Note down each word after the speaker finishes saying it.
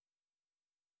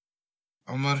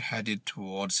Umar headed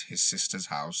towards his sister's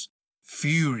house,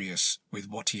 furious with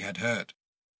what he had heard.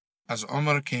 As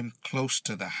Umar came close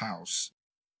to the house,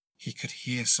 he could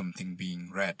hear something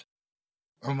being read.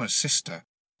 Umar's sister,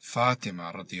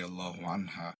 Fatima radiallahu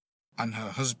anha, and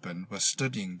her husband were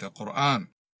studying the Quran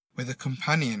with a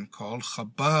companion called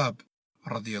Khabbab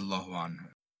radiallahu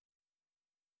anhu.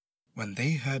 When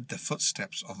they heard the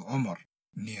footsteps of Umar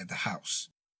near the house,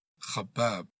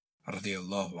 Khabbab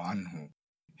radiallahu anhu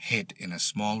hid in a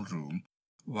small room,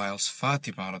 whilst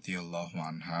Fatima radiallahu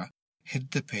anha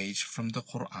hid the page from the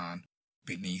Quran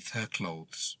beneath her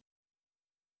clothes.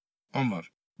 Umar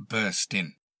burst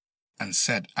in and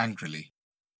said angrily,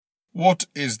 "What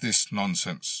is this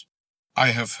nonsense? I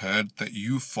have heard that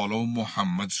you follow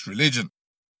Muhammad's religion."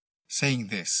 Saying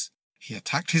this, he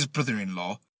attacked his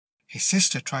brother-in-law. His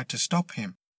sister tried to stop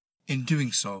him. In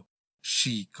doing so,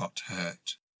 she got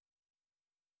hurt.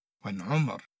 When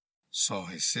Umar saw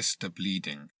his sister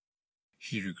bleeding,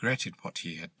 he regretted what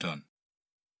he had done.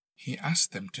 He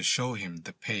asked them to show him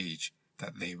the page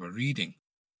that they were reading.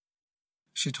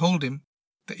 She told him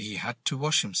that he had to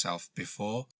wash himself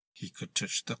before he could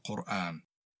touch the Quran.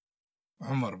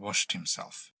 Umar washed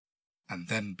himself and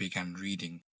then began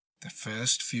reading the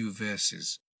first few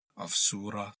verses of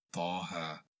Surah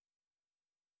Taha.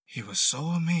 He was so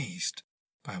amazed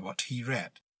by what he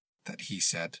read that he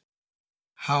said,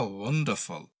 "How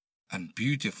wonderful and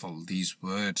beautiful these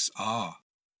words are."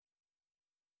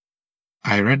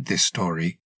 I read this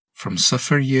story from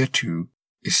Safar Year 2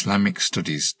 Islamic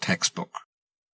Studies textbook.